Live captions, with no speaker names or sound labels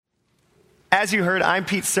As you heard, I'm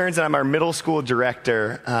Pete Stearns, and I'm our middle school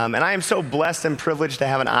director. And I am so blessed and privileged to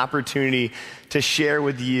have an opportunity to share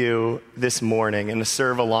with you this morning and to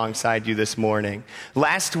serve alongside you this morning.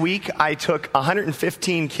 Last week, I took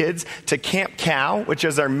 115 kids to Camp Cow, which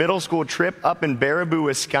is our middle school trip up in Baraboo,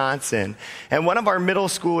 Wisconsin. And one of our middle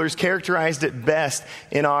schoolers characterized it best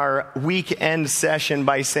in our weekend session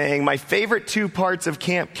by saying, "My favorite two parts of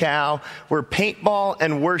Camp Cow were paintball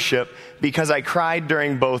and worship because I cried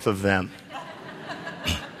during both of them."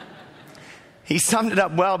 He summed it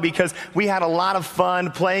up well because we had a lot of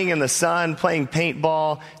fun playing in the sun, playing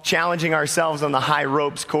paintball, challenging ourselves on the high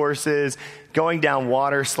ropes courses, going down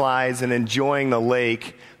water slides, and enjoying the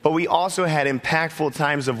lake. But we also had impactful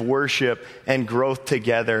times of worship and growth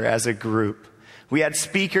together as a group. We had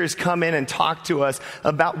speakers come in and talk to us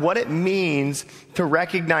about what it means to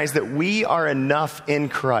recognize that we are enough in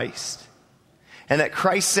Christ and that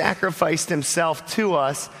Christ sacrificed himself to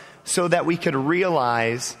us so that we could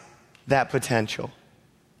realize that potential.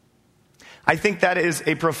 I think that is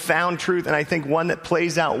a profound truth, and I think one that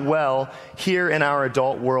plays out well here in our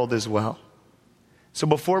adult world as well. So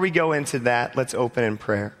before we go into that, let's open in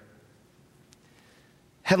prayer.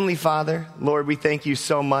 Heavenly Father, Lord, we thank you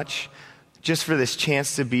so much just for this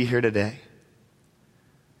chance to be here today.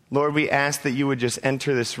 Lord, we ask that you would just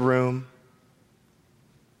enter this room,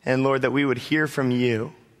 and Lord, that we would hear from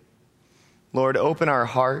you. Lord, open our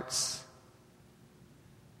hearts,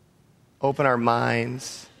 open our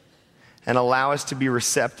minds, and allow us to be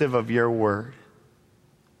receptive of your word.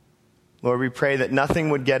 Lord, we pray that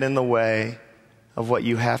nothing would get in the way of what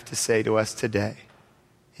you have to say to us today.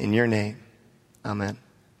 In your name, amen.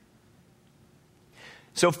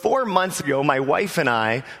 So 4 months ago, my wife and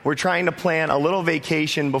I were trying to plan a little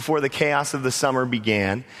vacation before the chaos of the summer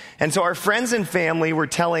began. And so our friends and family were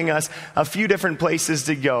telling us a few different places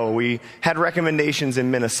to go. We had recommendations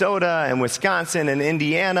in Minnesota and Wisconsin and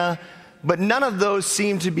Indiana, but none of those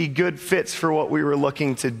seemed to be good fits for what we were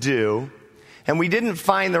looking to do. And we didn't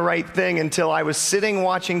find the right thing until I was sitting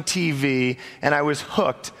watching TV and I was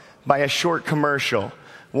hooked by a short commercial.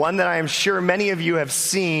 One that I am sure many of you have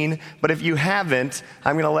seen, but if you haven't,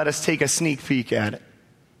 I'm going to let us take a sneak peek at it.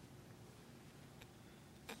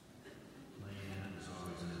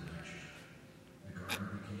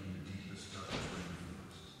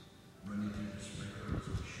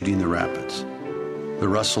 Shooting the rapids. The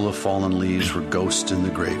rustle of fallen leaves were ghosts in the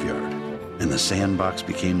graveyard, and the sandbox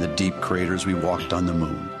became the deep craters we walked on the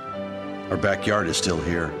moon. Our backyard is still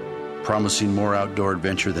here, promising more outdoor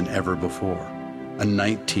adventure than ever before. A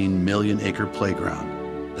 19 million acre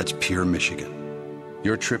playground that's pure Michigan.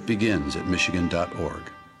 Your trip begins at michigan.org.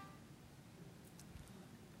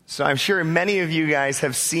 So I'm sure many of you guys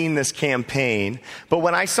have seen this campaign, but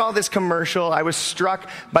when I saw this commercial, I was struck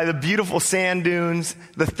by the beautiful sand dunes,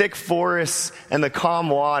 the thick forests, and the calm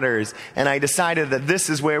waters, and I decided that this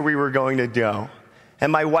is where we were going to go.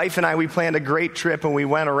 And my wife and I, we planned a great trip, and we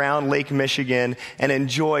went around Lake Michigan and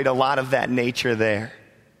enjoyed a lot of that nature there.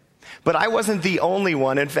 But I wasn't the only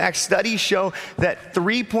one. In fact, studies show that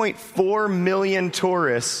 3.4 million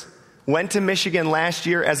tourists went to Michigan last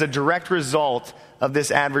year as a direct result of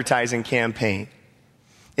this advertising campaign.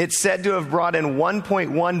 It's said to have brought in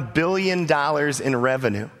 $1.1 billion in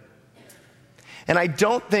revenue. And I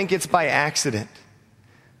don't think it's by accident.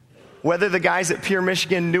 Whether the guys at Pure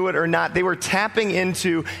Michigan knew it or not, they were tapping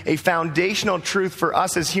into a foundational truth for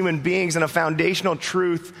us as human beings and a foundational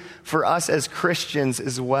truth for us as Christians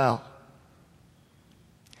as well.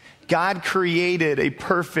 God created a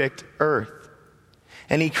perfect earth,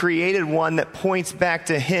 and he created one that points back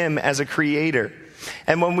to him as a creator.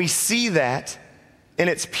 And when we see that in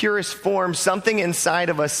its purest form, something inside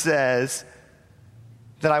of us says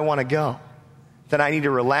that I want to go, that I need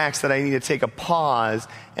to relax, that I need to take a pause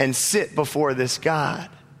and sit before this God.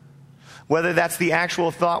 Whether that's the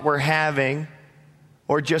actual thought we're having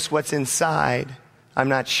or just what's inside, I'm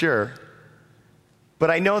not sure.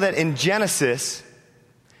 But I know that in Genesis,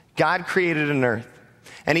 God created an earth.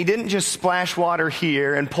 And he didn't just splash water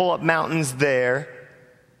here and pull up mountains there.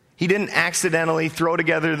 He didn't accidentally throw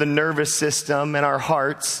together the nervous system and our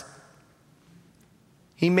hearts.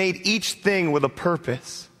 He made each thing with a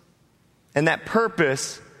purpose. And that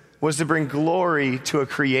purpose was to bring glory to a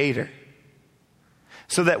creator.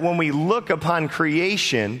 So that when we look upon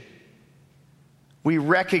creation, we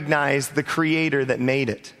recognize the creator that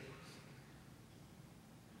made it.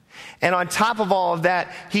 And on top of all of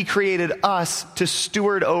that, he created us to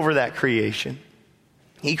steward over that creation.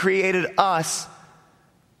 He created us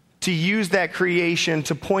to use that creation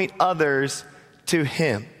to point others to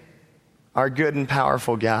him, our good and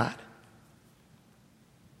powerful God.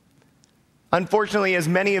 Unfortunately, as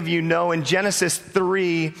many of you know, in Genesis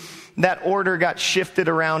 3, that order got shifted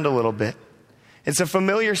around a little bit. It's a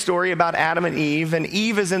familiar story about Adam and Eve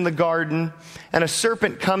is in the garden, and a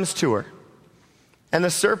serpent comes to her. And the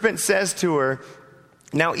serpent says to her,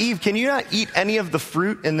 "Now, Eve, can you not eat any of the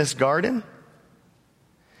fruit in this garden?"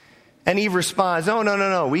 And Eve responds, "Oh,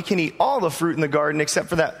 no, we can eat all the fruit in the garden except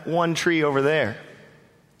for that one tree over there."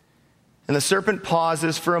 And the serpent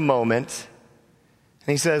pauses for a moment,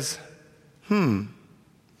 and he says,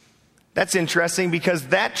 that's interesting because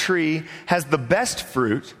that tree has the best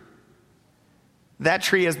fruit. That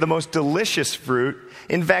tree has the most delicious fruit.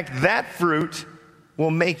 In fact, that fruit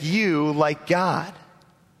will make you like God."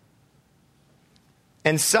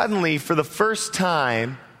 And suddenly, for the first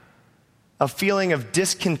time, a feeling of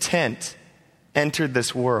discontent entered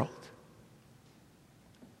this world.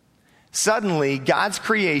 Suddenly, God's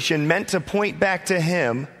creation, meant to point back to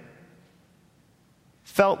Him,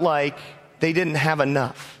 felt like they didn't have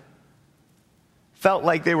enough. Felt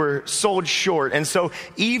like they were sold short. And so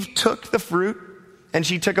Eve took the fruit and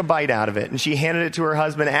she took a bite out of it. And she handed it to her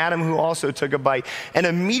husband, Adam, who also took a bite. And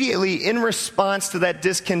immediately, in response to that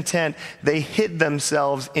discontent, they hid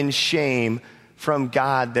themselves in shame from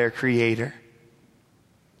God, their creator.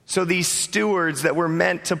 So these stewards that were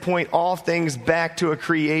meant to point all things back to a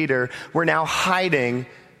creator were now hiding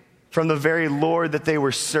from the very Lord that they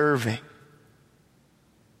were serving,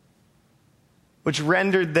 which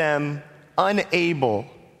rendered them unable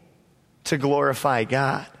to glorify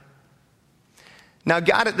God. Now,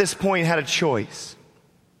 God at this point had a choice.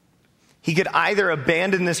 He could either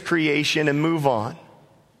abandon this creation and move on,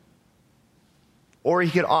 or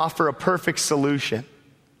He could offer a perfect solution.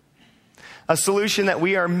 A solution that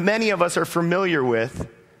many of us are familiar with,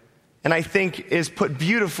 and I think is put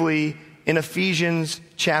beautifully in Ephesians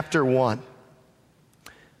chapter 1.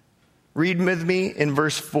 Read with me in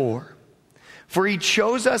verse 4. "For He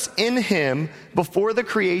chose us in Him before the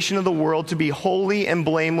creation of the world to be holy and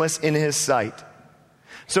blameless in His sight."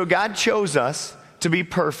 So God chose us to be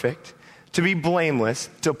perfect, to be blameless,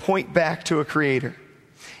 to point back to a creator.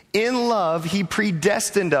 "In love, He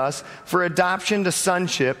predestined us for adoption to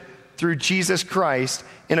sonship through Jesus Christ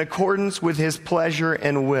in accordance with His pleasure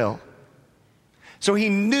and will." So He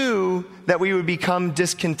knew that we would become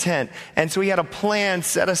discontent. And so He had a plan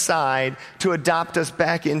set aside to adopt us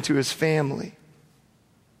back into His family.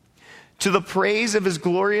 "To the praise of His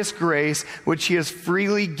glorious grace, which He has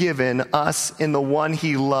freely given us in the one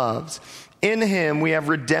He loves. In Him we have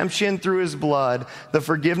redemption through His blood, the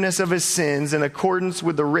forgiveness of His sins, in accordance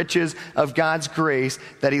with the riches of God's grace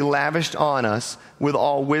that He lavished on us with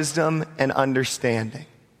all wisdom and understanding."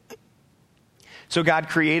 So God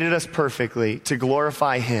created us perfectly to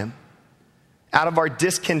glorify Him. Out of our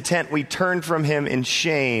discontent, we turned from Him in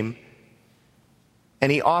shame,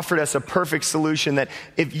 and He offered us a perfect solution that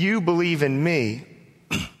if you believe in me,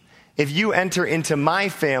 if you enter into my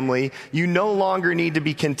family, you no longer need to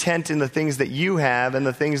be content in the things that you have and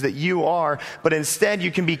the things that you are, but instead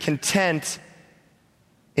you can be content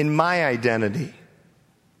in my identity,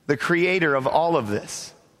 the creator of all of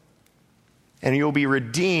this. And you'll be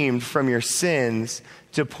redeemed from your sins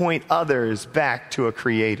to point others back to a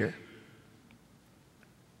creator.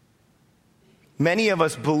 Many of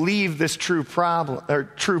us believe this true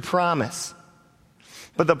promise.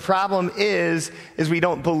 But the problem is we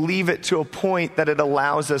don't believe it to a point that it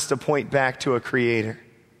allows us to point back to a creator.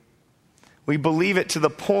 We believe it to the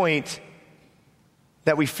point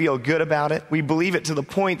that we feel good about it. We believe it to the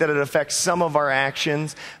point that it affects some of our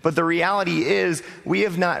actions. But the reality is we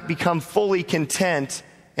have not become fully content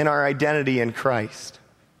in our identity in Christ.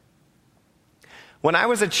 When I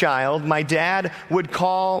was a child, my dad would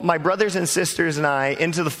call my brothers and sisters and I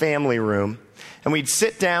into the family room. And we'd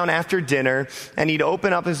sit down after dinner, and he'd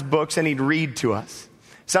open up his books and he'd read to us.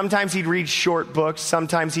 Sometimes he'd read short books,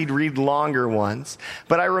 sometimes he'd read longer ones.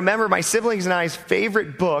 But I remember my siblings and I's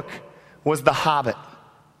favorite book was The Hobbit.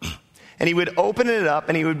 And he would open it up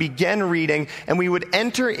and he would begin reading, and we would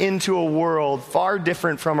enter into a world far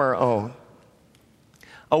different from our own.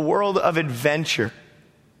 A world of adventure.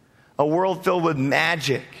 A world filled with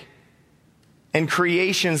magic and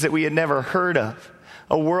creations that we had never heard of.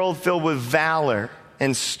 A world filled with valor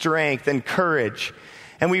and strength and courage.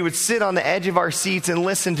 And we would sit on the edge of our seats and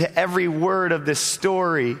listen to every word of this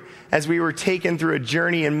story as we were taken through a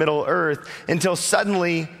journey in Middle Earth until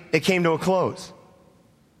suddenly it came to a close.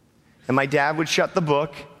 And my dad would shut the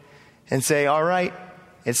book and say, "All right,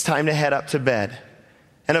 it's time to head up to bed."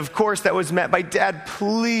 And of course that was met by, "Dad,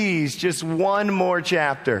 please, just one more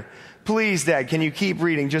chapter. Please, Dad, can you keep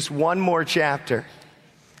reading? Just one more chapter."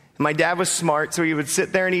 My dad was smart, so he would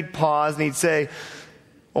sit there and he'd pause and he'd say,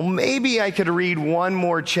 well, maybe I could read one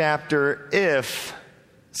more chapter if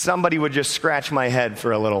somebody would just scratch my head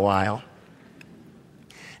for a little while.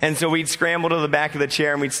 And so we'd scramble to the back of the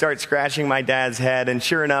chair and we'd start scratching my dad's head. And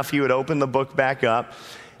sure enough, he would open the book back up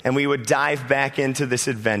and we would dive back into this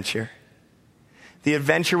adventure. The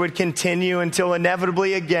adventure would continue until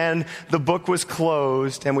inevitably again, the book was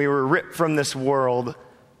closed and we were ripped from this world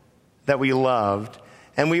that we loved.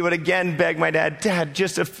 And we would again beg my dad, Dad,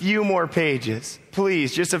 just a few more pages.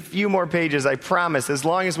 Please, just a few more pages. I promise, as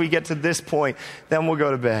long as we get to this point, then we'll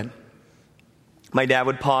go to bed. My dad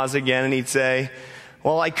would pause again and he'd say,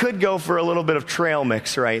 well, I could go for a little bit of trail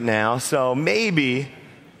mix right now, so maybe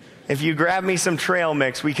if you grab me some trail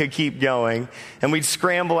mix, we could keep going. And we'd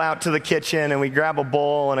scramble out to the kitchen and we'd grab a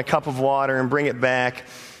bowl and a cup of water and bring it back.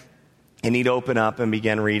 And he'd open up and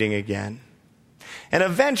begin reading again. And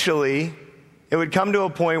eventually, it would come to a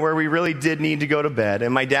point where we really did need to go to bed.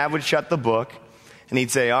 And my dad would shut the book and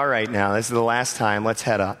he'd say, all right, now, this is the last time, let's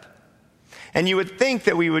head up. And you would think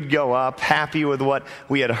that we would go up happy with what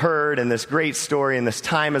we had heard and this great story and this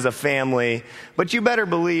time as a family. But you better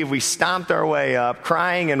believe we stomped our way up,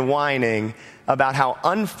 crying and whining about how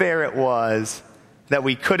unfair it was that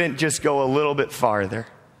we couldn't just go a little bit farther.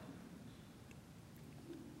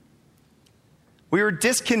 We were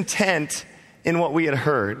discontent in what we had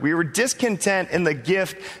heard. We were discontent in the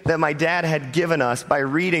gift that my dad had given us by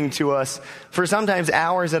reading to us for sometimes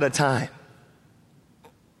hours at a time.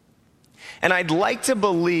 And I'd like to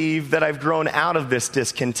believe that I've grown out of this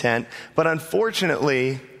discontent, but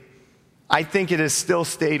unfortunately, I think it has still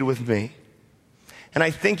stayed with me. And I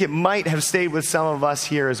think it might have stayed with some of us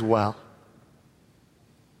here as well.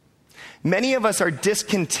 Many of us are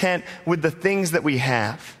discontent with the things that we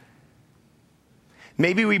have.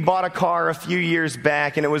 Maybe we bought a car a few years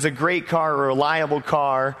back and it was a great car, a reliable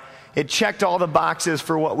car. It checked all the boxes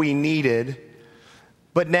for what we needed.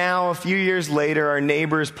 But now, a few years later, our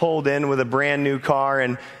neighbors pulled in with a brand new car,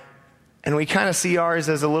 and we kind of see ours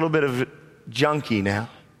as a little bit of junky now.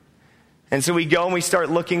 And so we go and we start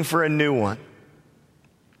looking for a new one.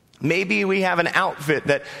 Maybe we have an outfit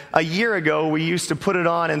that a year ago we used to put it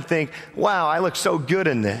on and think, wow, I look so good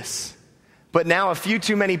in this. But now a few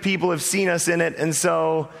too many people have seen us in it, and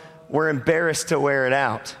so we're embarrassed to wear it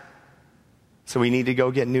out. So we need to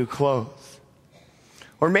go get new clothes.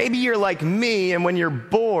 Or maybe you're like me, and when you're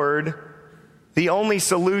bored, the only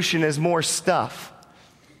solution is more stuff.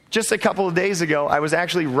 Just a couple of days ago, I was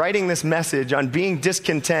actually writing this message on being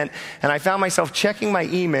discontent, and I found myself checking my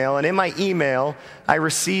email, and in my email, I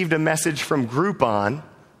received a message from Groupon,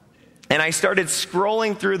 and I started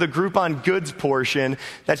scrolling through the Groupon goods portion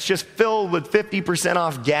that's just filled with 50%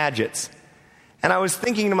 off gadgets. And I was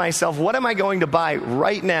thinking to myself, what am I going to buy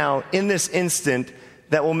right now in this instant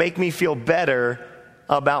that will make me feel better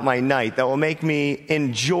about my night, that will make me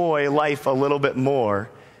enjoy life a little bit more?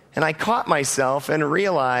 And I caught myself and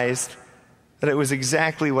realized that it was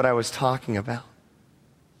exactly what I was talking about.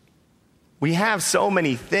 We have so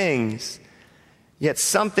many things, yet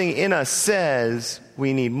something in us says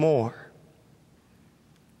we need more.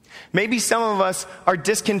 Maybe some of us are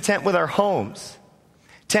discontent with our homes.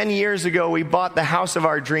 10 years ago, we bought the house of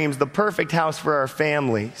our dreams, the perfect house for our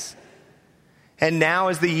families. And now,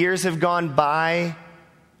 as the years have gone by,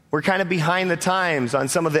 we're kind of behind the times on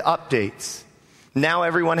some of the updates. Now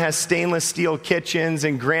everyone has stainless steel kitchens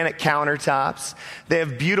and granite countertops. They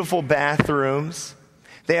have beautiful bathrooms.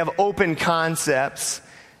 They have open concepts.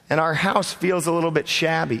 And our house feels a little bit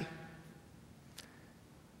shabby.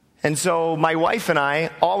 And so my wife and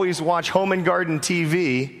I always watch Home and Garden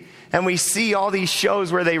TV, and we see all these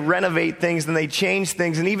shows where they renovate things and they change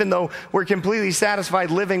things. And even though we're completely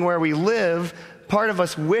satisfied living where we live, part of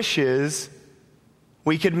us wishes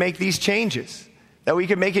we could make these changes, that we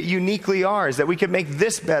could make it uniquely ours, that we could make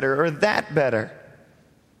this better or that better.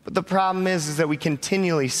 But the problem is that we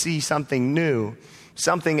continually see something new,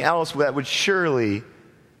 something else that would surely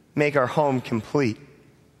make our home complete.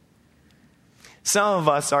 Some of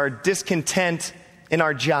us are discontent in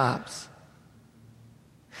our jobs,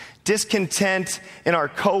 discontent in our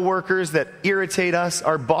coworkers that irritate us,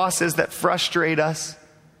 our bosses that frustrate us.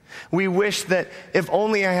 We wish that if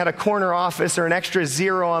only I had a corner office or an extra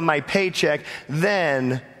zero on my paycheck,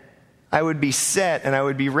 then I would be set and I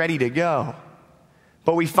would be ready to go.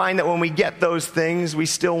 But we find that when we get those things, we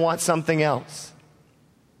still want something else.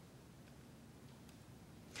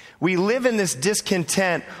 We live in this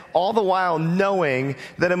discontent all the while knowing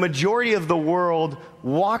that a majority of the world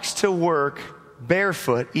walks to work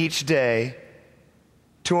barefoot each day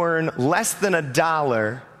to earn less than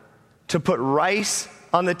 $1 to put rice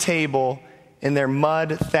on the table in their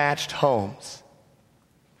mud-thatched homes.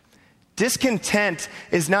 Discontent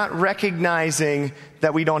is not recognizing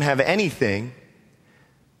that we don't have anything,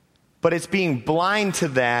 but it's being blind to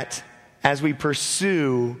that as we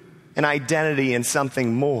pursue an identity in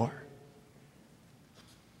something more.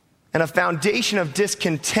 And a foundation of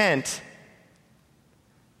discontent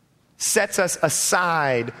sets us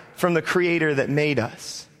aside from the Creator that made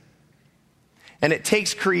us. And it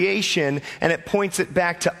takes creation and it points it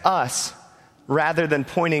back to us rather than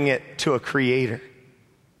pointing it to a Creator.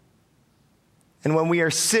 And when we are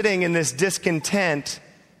sitting in this discontent,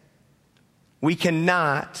 we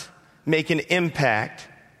cannot make an impact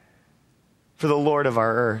for the Lord of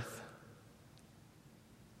our earth.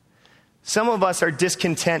 Some of us are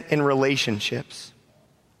discontent in relationships.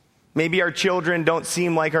 Maybe our children don't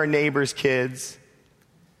seem like our neighbor's kids.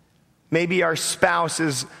 Maybe our spouse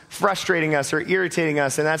is frustrating us or irritating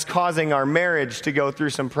us, and that's causing our marriage to go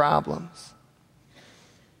through some problems.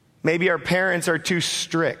 Maybe our parents are too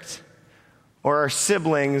strict, or our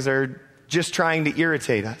siblings are just trying to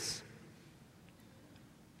irritate us.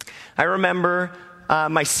 I remember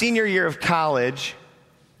my senior year of college,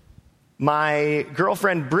 my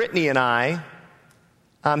girlfriend Brittany and I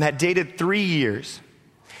had dated 3 years.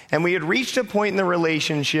 And we had reached a point in the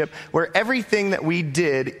relationship where everything that we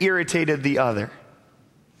did irritated the other.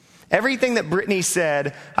 Everything that Brittany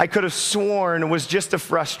said, I could have sworn was just to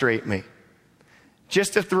frustrate me,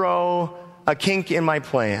 just to throw a kink in my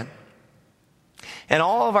plan. And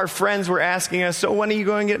all of our friends were asking us, so when are you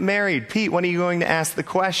going to get married? Pete, when are you going to ask the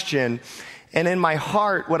question? And in my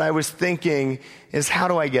heart, what I was thinking is, how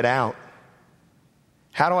do I get out?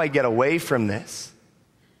 How do I get away from this?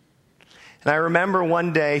 And I remember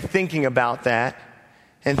one day thinking about that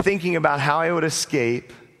and thinking about how I would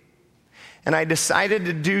escape. And I decided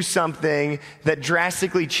to do something that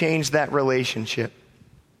drastically changed that relationship.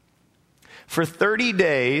 For 30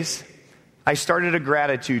 days, I started a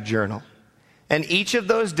gratitude journal. And each of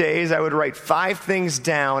those days, I would write 5 things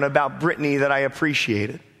down about Brittany that I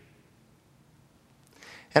appreciated.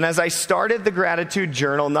 And as I started the gratitude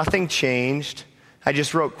journal, nothing changed. I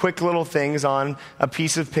just wrote quick little things on a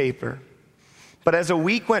piece of paper. But as a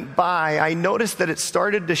week went by, I noticed that it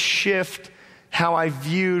started to shift how I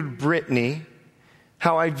viewed Brittany,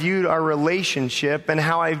 how I viewed our relationship, and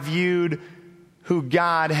how I viewed who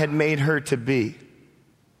God had made her to be.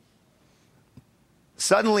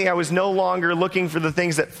 Suddenly, I was no longer looking for the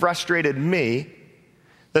things that frustrated me,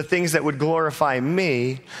 the things that would glorify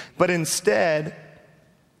me, but instead,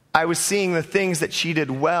 I was seeing the things that she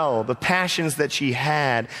did well, the passions that she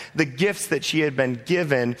had, the gifts that she had been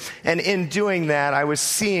given. And in doing that, I was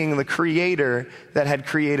seeing the Creator that had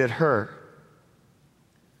created her.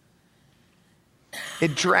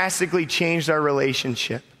 It drastically changed our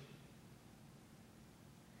relationship.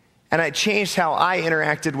 And it changed how I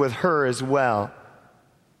interacted with her as well.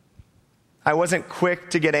 I wasn't quick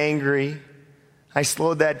to get angry. I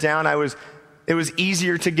slowed that down. It was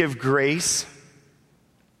easier to give grace.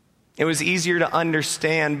 It was easier to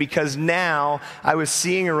understand because now I was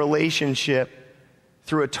seeing a relationship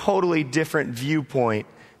through a totally different viewpoint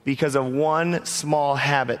because of one small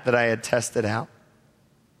habit that I had tested out.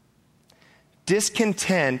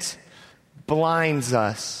 Discontent blinds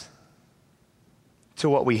us to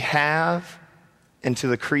what we have and to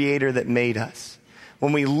the Creator that made us.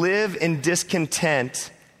 When we live in discontent,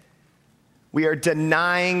 we are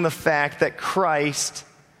denying the fact that Christ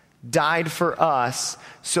died for us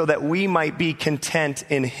so that we might be content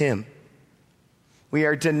in Him. We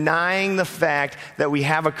are denying the fact that we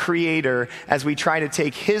have a Creator as we try to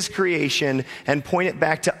take His creation and point it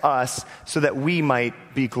back to us so that we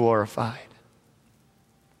might be glorified.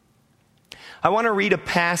 I want to read a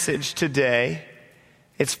passage today.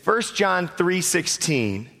 It's 1 John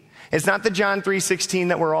 3:16. It's not the John 3:16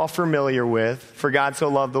 that we're all familiar with, for God so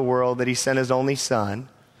loved the world that He sent His only Son.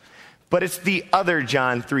 But it's the other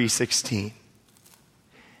John 3:16.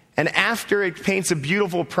 And after it paints a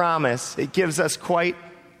beautiful promise, it gives us quite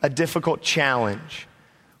a difficult challenge,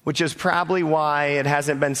 which is probably why it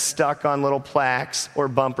hasn't been stuck on little plaques or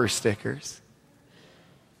bumper stickers.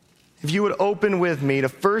 If you would open with me to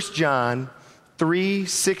 1 John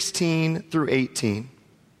 3:16 through 18.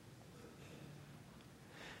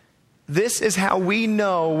 This is how we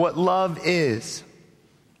know what love is.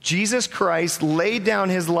 Jesus Christ laid down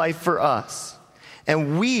His life for us,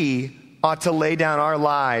 and we ought to lay down our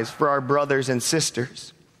lives for our brothers and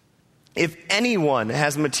sisters. If anyone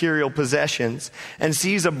has material possessions and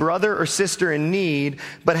sees a brother or sister in need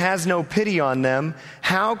but has no pity on them,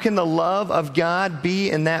 how can the love of God be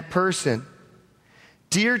in that person?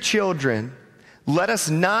 Dear children, let us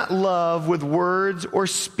not love with words or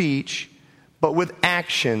speech, but with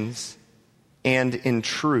actions and in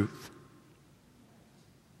truth.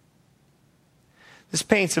 This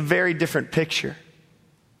paints a very different picture.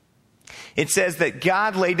 It says that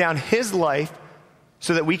God laid down his life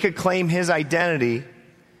so that we could claim his identity,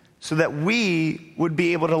 so that we would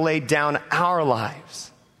be able to lay down our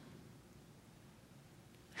lives.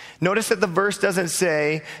 Notice that the verse doesn't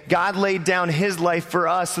say God laid down his life for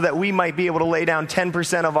us so that we might be able to lay down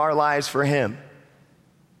 10% of our lives for him.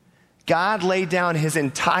 God laid down his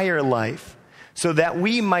entire life so that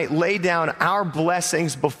we might lay down our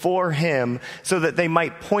blessings before him so that they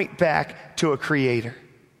might point back to a creator.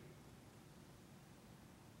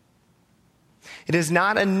 It is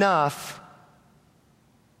not enough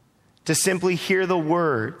to simply hear the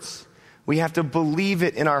words. We have to believe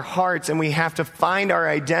it in our hearts, and we have to find our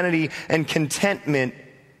identity and contentment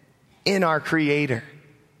in our Creator.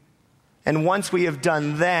 And once we have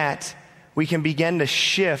done that, we can begin to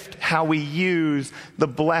shift how we use the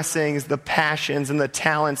blessings, the passions, and the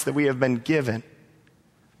talents that we have been given.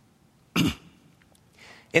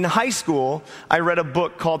 In high school, I read a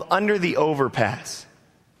book called Under the Overpass.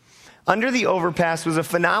 Under the Overpass was a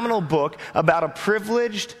phenomenal book about a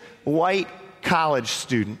privileged white college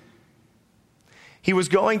student. He was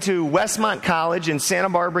going to Westmont College in Santa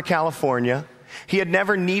Barbara, California. He had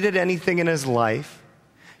never needed anything in his life.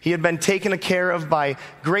 He had been taken care of by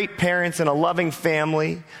great parents and a loving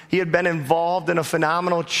family. He had been involved in a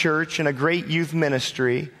phenomenal church and a great youth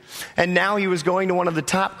ministry. And now he was going to one of the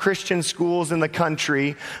top Christian schools in the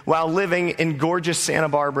country while living in gorgeous Santa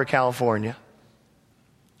Barbara, California.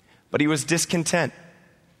 But he was discontent.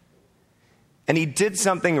 And he did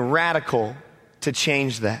something radical to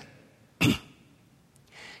change that.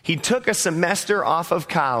 He took a semester off of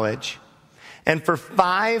college, and for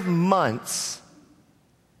 5 months,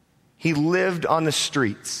 he lived on the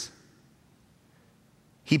streets.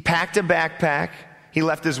 He packed a backpack. He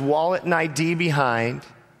left his wallet and ID behind.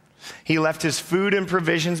 He left his food and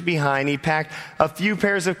provisions behind. He packed a few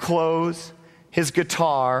pairs of clothes, his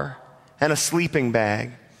guitar, and a sleeping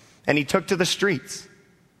bag, and he took to the streets.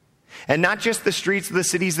 And not just the streets of the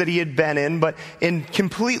cities that he had been in, but in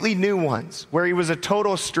completely new ones, where he was a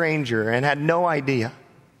total stranger and had no idea.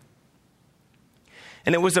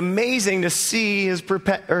 And it was amazing to see his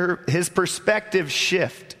perspective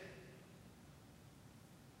shift.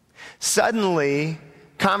 Suddenly,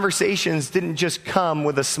 conversations didn't just come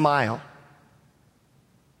with a smile.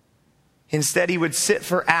 Instead, he would sit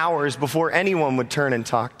for hours before anyone would turn and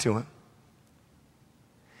talk to him.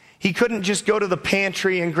 He couldn't just go to the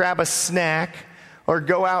pantry and grab a snack or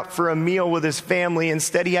go out for a meal with his family.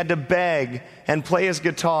 Instead, he had to beg and play his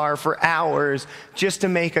guitar for hours just to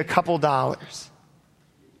make a couple dollars.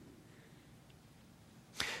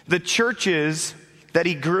 The churches that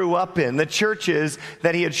he grew up in, the churches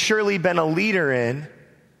that he had surely been a leader in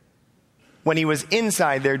when he was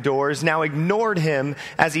inside their doors, now ignored him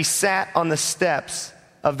as he sat on the steps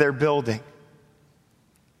of their building.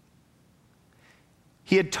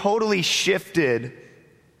 He had totally shifted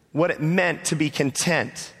what it meant to be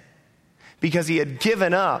content because he had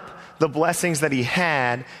given up the blessings that he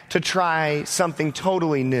had to try something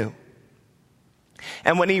totally new.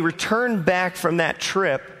 And when he returned back from that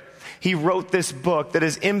trip, he wrote this book that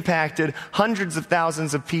has impacted hundreds of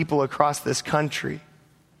thousands of people across this country.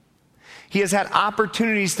 He has had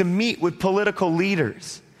opportunities to meet with political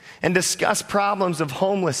leaders and discuss problems of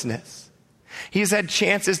homelessness. He's had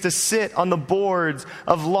chances to sit on the boards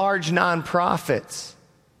of large nonprofits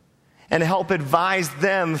and help advise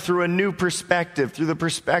them through a new perspective, through the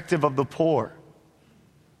perspective of the poor.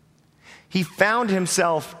 He found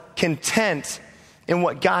himself content in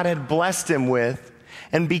what God had blessed him with,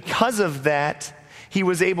 and because of that, he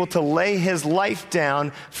was able to lay his life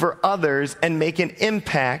down for others and make an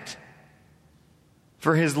impact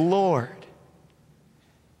for his Lord.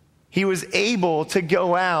 He was able to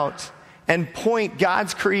go out and point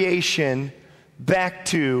God's creation back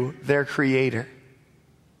to their Creator.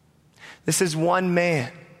 This is one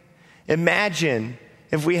man. Imagine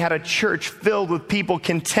if we had a church filled with people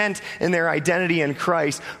content in their identity in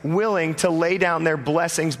Christ, willing to lay down their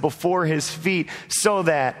blessings before his feet so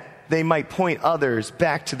that they might point others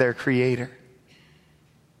back to their Creator.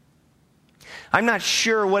 I'm not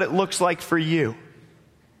sure what it looks like for you.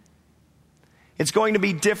 It's going to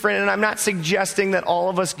be different, and I'm not suggesting that all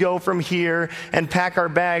of us go from here and pack our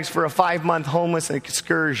bags for a 5-month homeless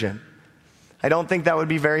excursion. I don't think that would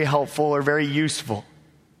be very helpful or very useful.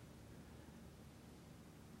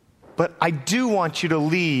 But I do want you to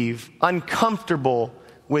leave uncomfortable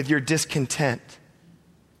with your discontent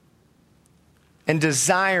and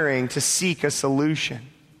desiring to seek a solution.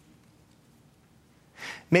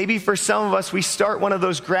 Maybe for some of us, we start one of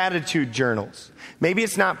those gratitude journals. Maybe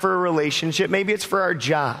it's not for a relationship. Maybe it's for our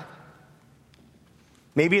job.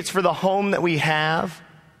 Maybe it's for the home that we have,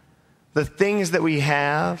 the things that we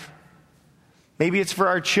have. Maybe it's for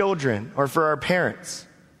our children or for our parents.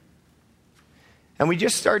 And we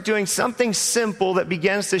just start doing something simple that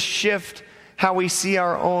begins to shift how we see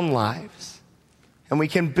our own lives. And we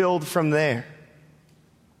can build from there.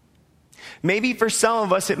 Maybe for some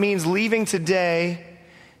of us it means leaving today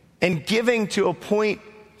and giving to a point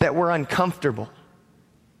that we're uncomfortable.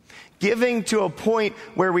 Giving to a point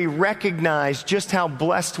where we recognize just how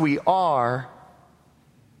blessed we are.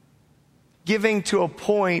 Giving to a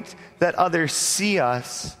point that others see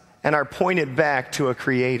us and are pointed back to a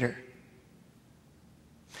Creator.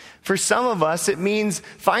 For some of us, it means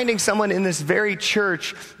finding someone in this very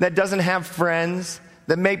church that doesn't have friends,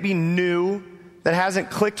 that may be new, that hasn't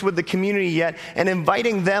clicked with the community yet, and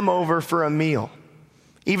inviting them over for a meal.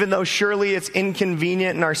 Even though surely it's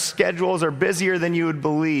inconvenient and our schedules are busier than you would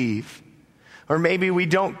believe. Or maybe we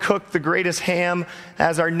don't cook the greatest ham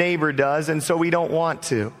as our neighbor does, and so we don't want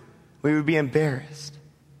to. We would be embarrassed.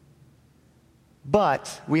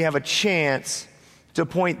 But we have a chance to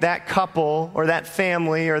point that couple or that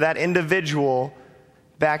family or that individual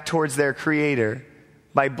back towards their Creator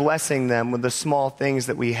by blessing them with the small things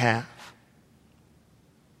that we have.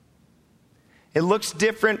 It looks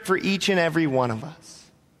different for each and every one of us.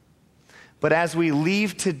 But as we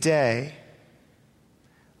leave today,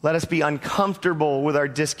 let us be uncomfortable with our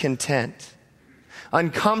discontent.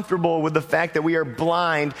 Uncomfortable with the fact that we are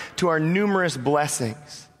blind to our numerous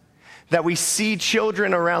blessings. That we see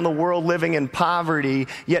children around the world living in poverty,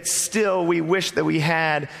 yet still we wish that we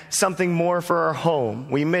had something more for our home.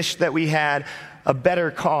 We wish that we had a better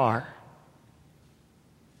car.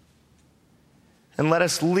 And let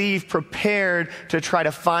us leave prepared to try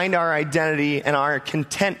to find our identity and our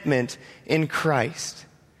contentment in Christ.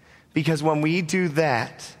 Because when we do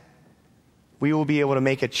that, we will be able to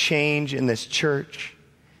make a change in this church,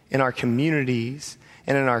 in our communities,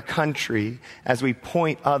 and in our country as we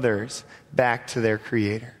point others back to their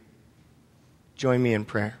Creator. Join me in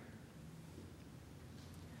prayer.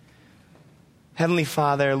 Heavenly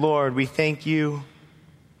Father, Lord, we thank you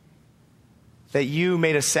that you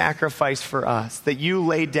made a sacrifice for us, that you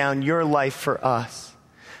laid down your life for us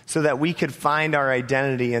so that we could find our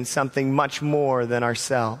identity in something much more than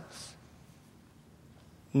ourselves.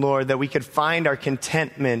 Lord, that we could find our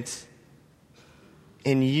contentment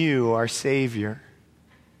in you, our Savior.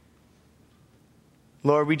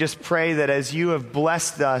 Lord, we just pray that as you have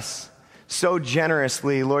blessed us so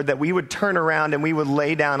generously, Lord, that we would turn around and we would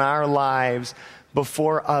lay down our lives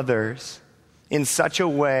before others in such a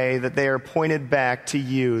way that they are pointed back to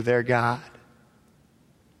you, their God.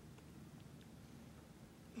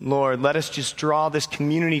 Lord, let us just draw this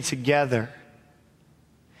community together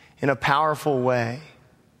in a powerful way,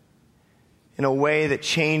 in a way that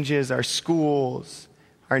changes our schools,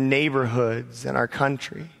 our neighborhoods, and our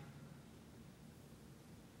country.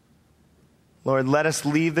 Lord, let us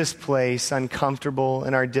leave this place uncomfortable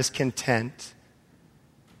in our discontent,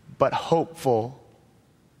 but hopeful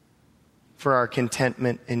for our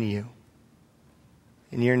contentment in you.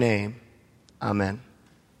 In your name, amen.